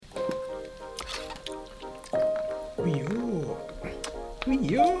Yo.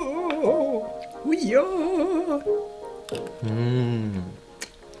 Yo. Yo.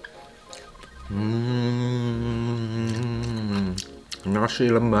 Nasi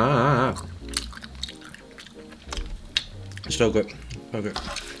lemak. So good. So good.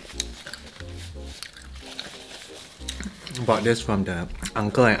 Bought this from the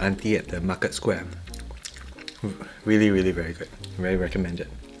uncle and auntie at the Market Square. Really, really very good. Very recommended.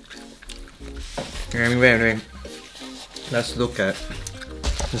 Anyway, let's look at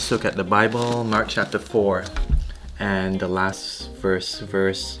the Bible, Mark chapter 4, and the last verse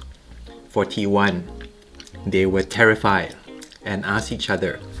 41. They were terrified and asked each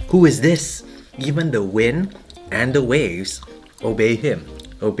other, "Who is this? Even the wind and the waves obey him,"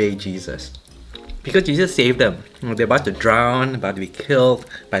 obey Jesus. Because Jesus saved them. They're about to drown, about to be killed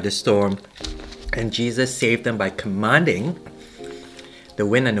by the storm. And Jesus saved them by commanding the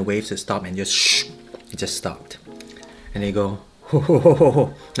wind and the waves to stop, and just shh, it just stopped. And they go, ho, ho, ho, ho,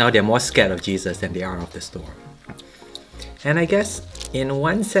 ho. Now they're more scared of Jesus than they are of the storm. And I guess, in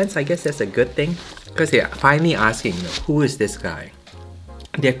one sense, I guess that's a good thing. Because they're finally asking, who is this guy?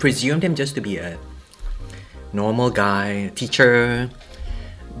 They presumed him just to be a normal guy, a teacher,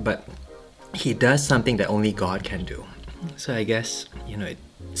 but he does something that only God can do. So I guess, it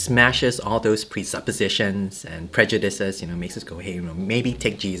smashes all those presuppositions and prejudices, makes us go, hey, maybe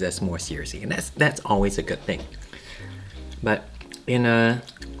take Jesus more seriously. And that's always a good thing. But in a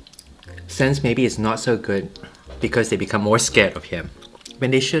sense, maybe it's not so good because they become more scared of him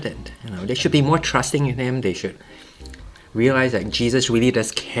when they shouldn't. They should be more trusting in him. They should realize that Jesus really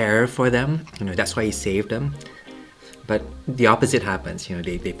does care for them. That's why he saved them. But the opposite happens.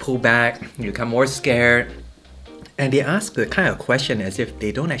 They pull back, become more scared, and they ask the kind of question as if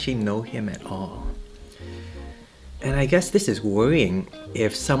they don't actually know him at all. And I guess this is worrying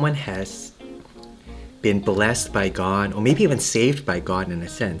if someone has been blessed by God, or maybe even saved by God in a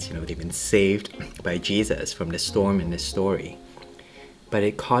sense. They've been saved by Jesus from the storm in this story. But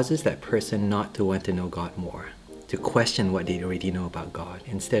it causes that person not to want to know God more, to question what they already know about God,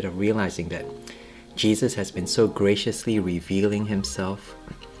 instead of realizing that Jesus has been so graciously revealing himself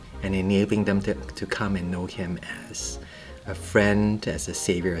and enabling them to come and know him as a friend, as a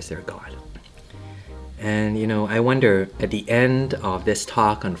savior, as their God. And I wonder at the end of this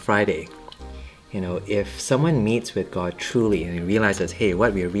talk on Friday, if someone meets with God truly and realizes, hey,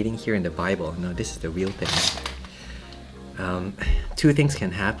 what we are reading here in the Bible, this is the real thing. Two things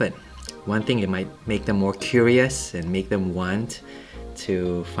can happen. One thing, it might make them more curious and make them want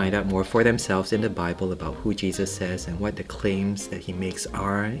to find out more for themselves in the Bible about who Jesus says and what the claims that he makes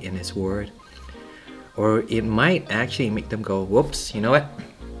are in his word. Or it might actually make them go, whoops, you know what?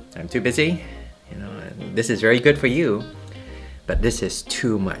 I'm too busy. This is very good for you, but this is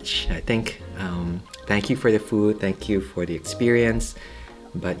too much. I think, thank you for the food, thank you for the experience,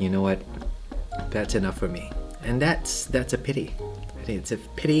 but you know what? That's enough for me. And that's a pity. I think it's a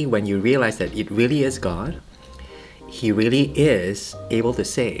pity when you realize that it really is God. He really is able to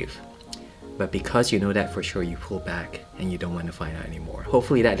save. But because you know that for sure, you pull back and you don't want to find out anymore.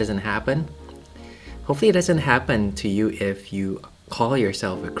 Hopefully that doesn't happen. Hopefully it doesn't happen to you if you call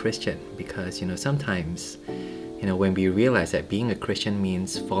yourself a Christian. Because, sometimes, when we realize that being a Christian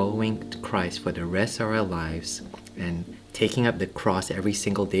means following Christ for the rest of our lives and taking up the cross every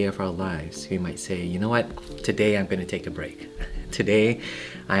single day of our lives, we might say, you know what, today I'm going to take a break. Today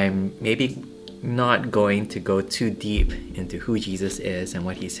I'm maybe not going to go too deep into who Jesus is and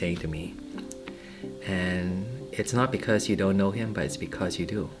what he's saying to me. And it's not because you don't know him, but it's because you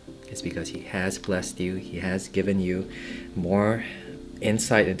do. It's because he has blessed you, he has given you more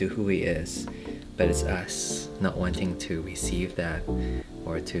insight into who he is. But it's us not wanting to receive that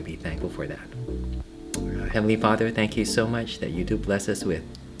or to be thankful for that. Heavenly Father, thank you so much that you do bless us with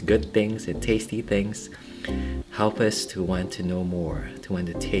good things and tasty things. Help us to want to know more, to want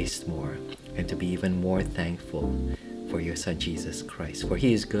to taste more, and to be even more thankful for your Son Jesus Christ, for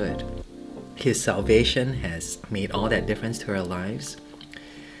he is good. His salvation has made all that difference to our lives,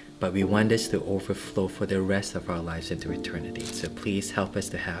 but we want this to overflow for the rest of our lives into eternity. So please help us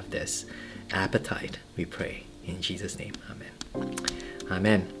to have this appetite, we pray. In Jesus' name, amen.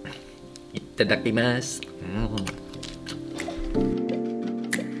 Amen. Itadakimasu.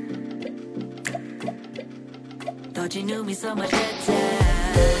 Thought you knew me so much better.